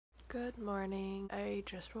Good morning. I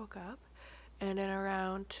just woke up and in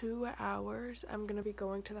around 2 hours I'm gonna be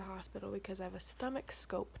going to the hospital because I have a stomach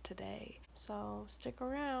scope today. So stick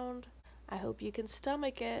around. I hope you can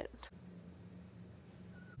stomach it.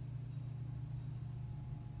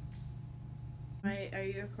 Are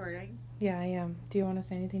you recording? Yeah, I am. Do you want to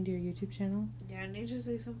say anything to your YouTube channel? Yeah, I need to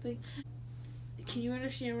say something. Can you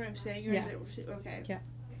understand what I'm saying? Or Yeah. Is it okay? Yeah.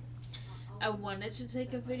 I wanted to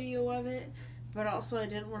take a video of it, but also I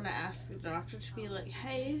didn't want to ask the doctor to be like,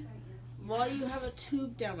 hey, while you have a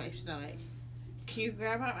tube down my stomach, can you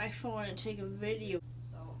grab out my phone and take a video?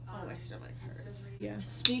 Oh, my stomach hurts. Yeah.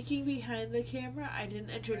 Speaking behind the camera, I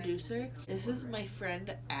didn't introduce her. This is my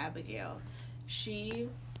friend Abigail.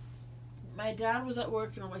 My dad was at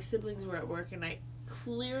work and all my siblings were at work, and I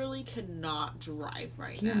clearly cannot drive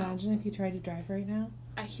right now. Can you imagine if you tried to drive right now?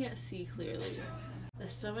 I can't see clearly. The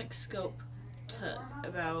stomach scope took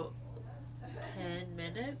about 10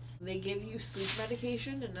 minutes. They give you sleep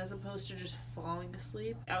medication, and as opposed to just falling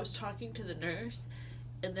asleep, I was talking to the nurse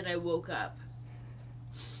and then I woke up.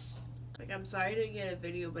 Like, I'm sorry to get a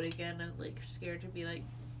video, but again, I'm like scared to be like,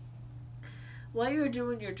 while you're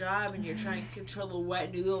doing your job and you're trying to control the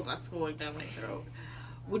wet noodle that's going down my throat,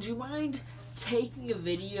 would you mind taking a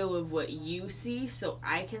video of what you see so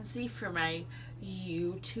I can see for my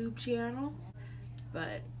YouTube channel?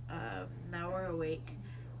 But now we're awake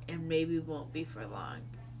and maybe won't be for long.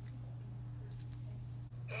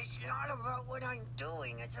 It's not about what I'm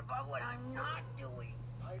doing, it's about what I'm not doing.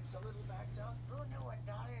 Pipes a little backed up. Who knew a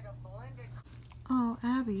diet of blended... Oh,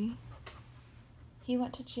 Abby. He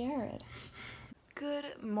went to Jared.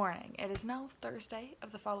 Good morning. It is now Thursday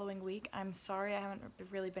of the following week. I'm sorry I haven't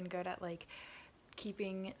really been good at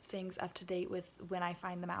keeping things up to date with when I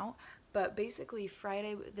find them out. But basically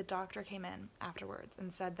Friday the doctor came in afterwards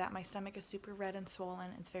and said that my stomach is super red and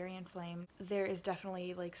swollen. It's very inflamed. There is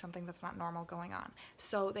definitely something that's not normal going on.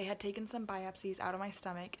 So they had taken some biopsies out of my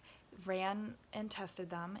stomach, ran and tested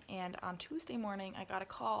them, and on Tuesday morning I got a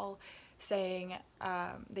call saying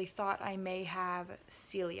they thought I may have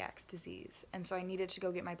celiac disease, and so I needed to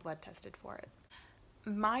go get my blood tested for it.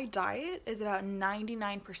 My diet is about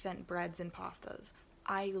 99% breads and pastas.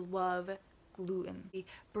 I love gluten.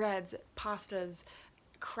 Breads, pastas,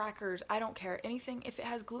 crackers, I don't care. Anything, if it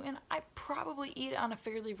has gluten, I probably eat it on a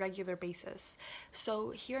fairly regular basis.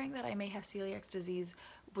 So hearing that I may have celiac disease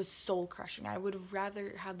was soul crushing. I would have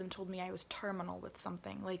rather had them told me I was terminal with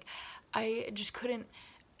something. I just couldn't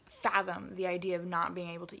fathom the idea of not being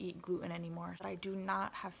able to eat gluten anymore. I do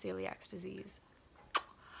not have celiac disease.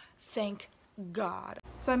 Thank God.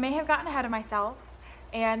 So I may have gotten ahead of myself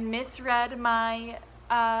and misread my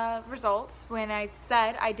results when I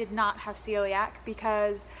said I did not have celiac,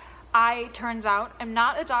 because I, turns out, am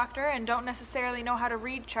not a doctor and don't necessarily know how to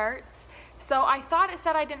read charts. So I thought it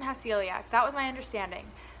said I didn't have celiac. That was my understanding.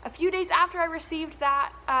 A few days after I received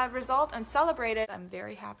that result and celebrated, I'm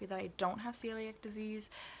very happy that I don't have celiac disease.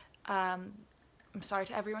 I'm sorry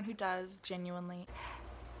to everyone who does, genuinely.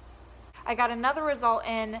 I got another result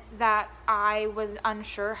in that I was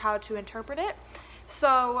unsure how to interpret it.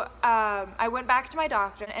 So I went back to my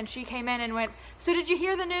doctor and she came in and went, "So did you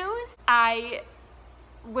hear the news?" I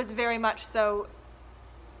was very much so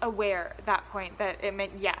aware at that point that it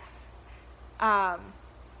meant yes.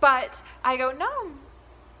 But I go,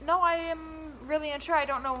 no, I am really unsure. I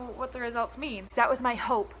don't know what the results mean. So that was my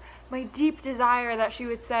hope, my deep desire that she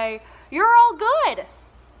would say, "You're all good."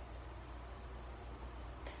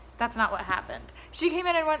 That's not what happened. She came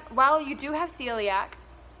in and went, "Well, you do have celiac."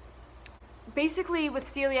 Basically, with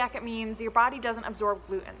celiac, it means your body doesn't absorb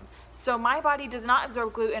gluten. So my body does not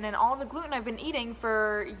absorb gluten, and all the gluten I've been eating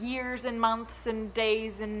for years and months and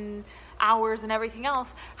days and hours and everything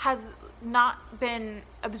else has not been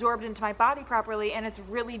absorbed into my body properly, and it's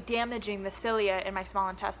really damaging the cilia in my small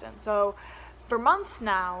intestine. So for months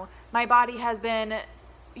now, my body has been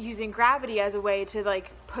using gravity as a way to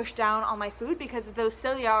push down all my food because those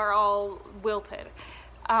cilia are all wilted.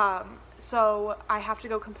 So I have to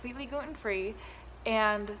go completely gluten-free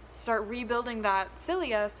and start rebuilding that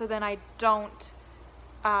cilia so then I don't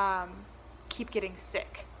keep getting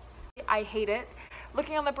sick. I hate it.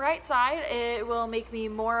 Looking on the bright side, it will make me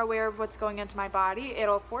more aware of what's going into my body.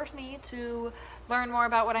 It'll force me to learn more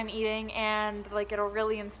about what I'm eating, and it'll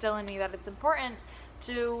really instill in me that it's important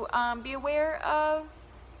to be aware of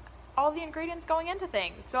all the ingredients going into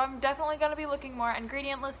things. So I'm definitely going to be looking more at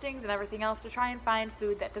ingredient listings and everything else to try and find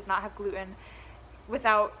food that does not have gluten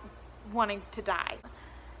without wanting to die.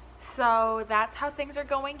 So that's how things are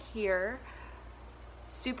going here.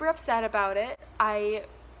 Super upset about it. I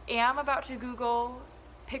am about to Google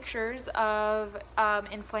pictures of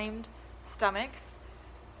inflamed stomachs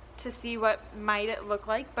to see what might it look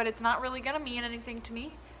like, but it's not really gonna mean anything to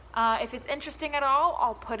me. If it's interesting at all,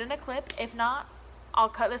 I'll put in a clip. If not, I'll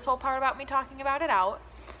cut this whole part about me talking about it out.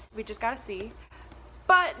 We just gotta see.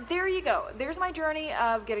 But there you go. There's my journey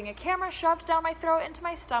of getting a camera shoved down my throat into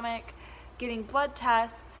my stomach, getting blood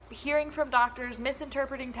tests, hearing from doctors,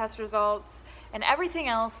 misinterpreting test results, and everything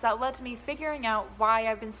else that led to me figuring out why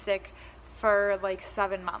I've been sick for like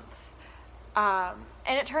 7 months.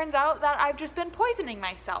 And it turns out that I've just been poisoning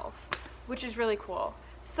myself, which is really cool.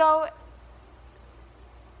 So,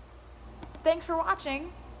 thanks for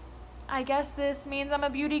watching. I guess this means I'm a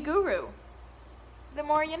beauty guru. The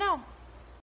more you know.